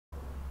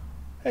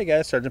Hey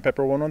guys,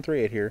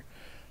 Sgtpepper1138 here.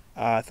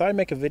 I thought I'd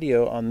make a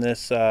video on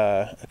this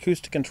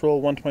Acoustic Control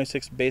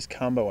 126 bass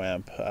combo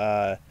amp.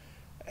 I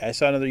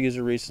saw another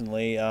user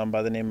recently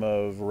by the name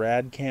of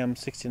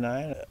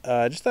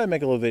Radcam69. Just thought I'd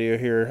make a little video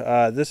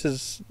here. This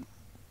has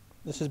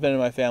been in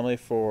my family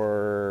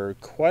for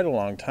quite a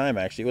long time,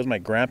 actually. It was my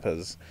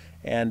grandpa's,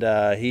 and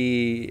I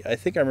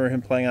think I remember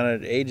him playing on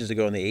it ages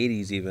ago in the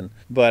 80s even.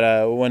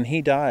 But when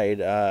he died,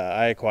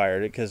 I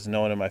acquired it because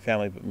no one in my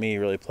family but me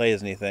really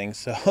plays anything.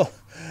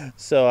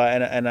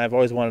 And I've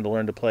always wanted to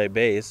learn to play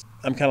bass.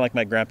 I'm kind of like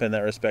my grandpa in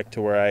that respect,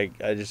 to where I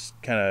just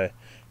kind of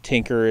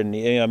tinker, and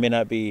I may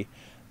not be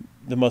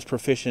the most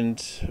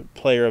proficient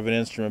player of an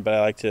instrument, but I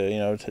like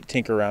to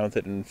tinker around with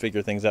it and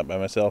figure things out by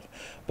myself.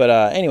 But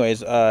anyways,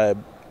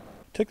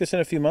 took this in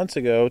a few months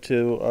ago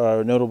to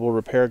a notable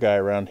repair guy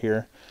around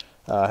here.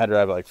 I had to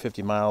drive like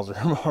 50 miles or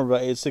more,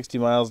 about 60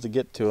 miles to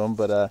get to him,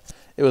 but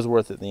it was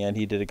worth it in the end.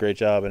 He did a great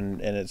job,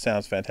 and it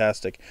sounds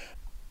fantastic.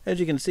 As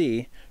you can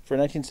see, for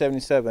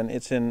 1977,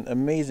 it's in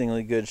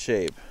amazingly good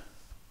shape.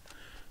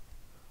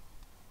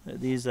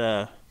 These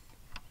they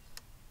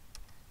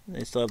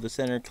still have the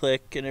center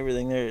click and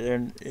everything.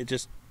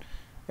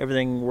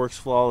 Everything works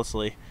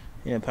flawlessly.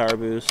 Power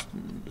boost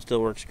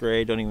still works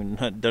great. Don't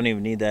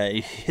even need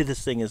that.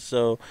 This thing has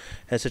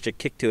such a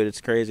kick to it. It's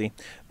crazy.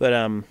 But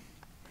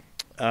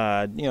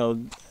I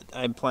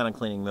plan on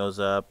cleaning those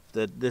up.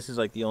 This is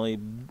like the only,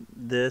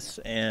 this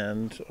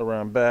and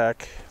around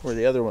back where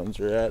the other ones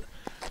are at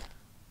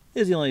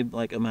is the only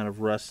like amount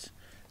of rust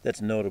that's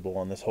notable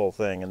on this whole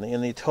thing. And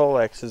the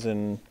Tolex is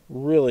in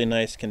really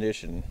nice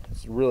condition.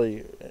 It's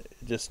really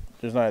just,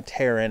 there's not a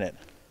tear in it,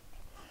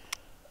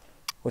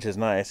 which is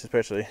nice,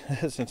 especially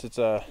since it's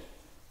a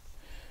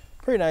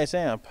pretty nice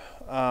amp.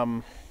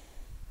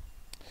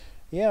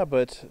 Yeah,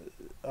 but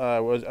I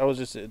was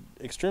just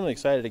extremely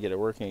excited to get it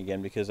working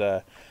again, because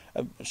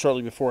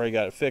shortly before I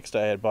got it fixed,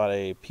 I had bought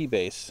a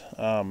P-bass,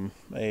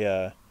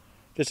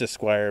 just a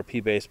Squier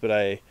P-bass, but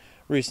I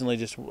recently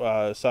just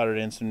soldered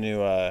in some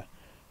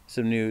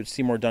new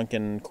Seymour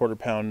Duncan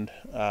quarter-pound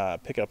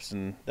pickups,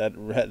 and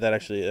that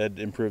actually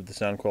improved the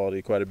sound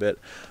quality quite a bit.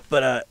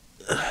 But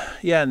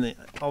yeah, and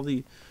all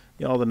the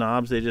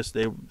knobs,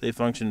 they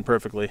function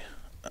perfectly.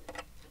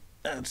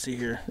 Let's see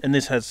here, and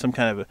this has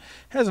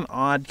has an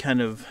odd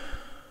kind of,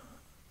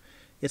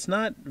 it's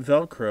not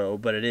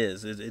Velcro, but it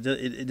is.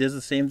 It does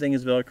the same thing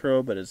as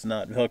Velcro, but it's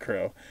not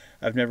Velcro.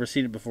 I've never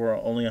seen it before,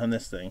 only on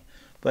this thing.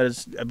 But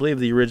it's, I believe,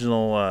 the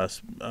original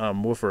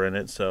woofer in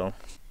it, so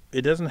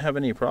it doesn't have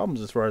any problems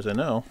as far as I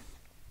know.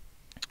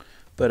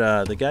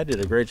 But the guy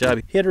did a great job.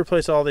 He had to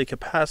replace all the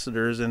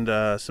capacitors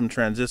and some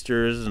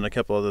transistors and a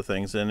couple other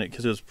things in it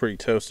because it was pretty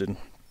toasted.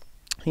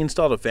 He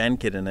installed a fan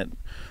kit in it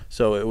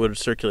so it would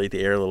circulate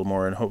the air a little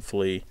more and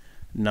hopefully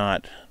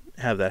not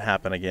have that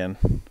happen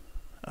again.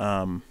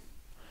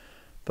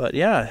 But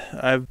yeah,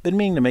 I've been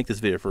meaning to make this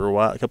video for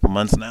a couple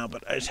months now,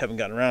 but I just haven't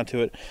gotten around to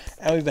it.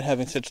 And we've been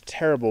having such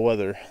terrible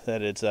weather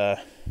that it's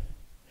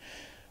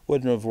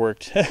wouldn't have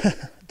worked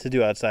to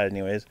do outside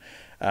anyways.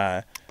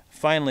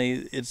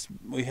 Finally,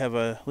 we have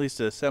at least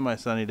a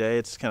semi-sunny day.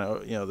 It's kind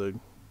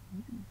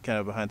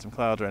of behind some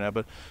clouds right now,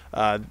 but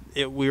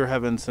we were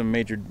having some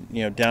major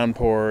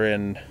downpour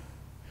and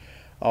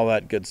all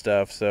that good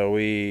stuff, so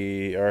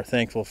we are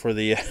thankful for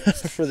the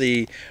for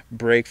the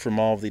break from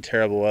all of the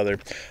terrible weather.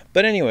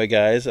 But anyway,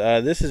 guys,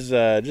 this is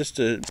just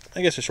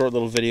I guess a short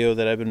little video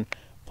that I've been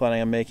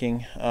planning on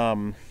making.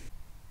 But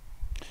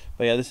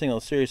yeah, this thing will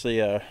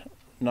seriously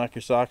knock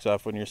your socks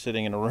off when you're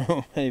sitting in a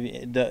room.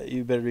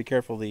 You better be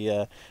careful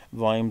the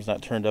volume's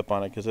not turned up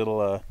on it, because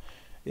it'll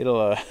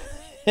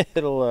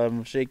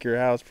shake your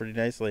house pretty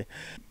nicely.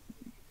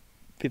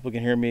 People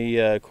can hear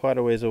me quite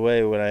a ways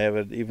away when I have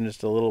it even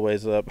just a little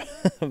ways up.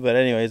 But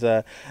anyways,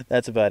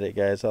 that's about it,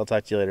 guys. I'll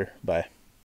talk to you later. Bye.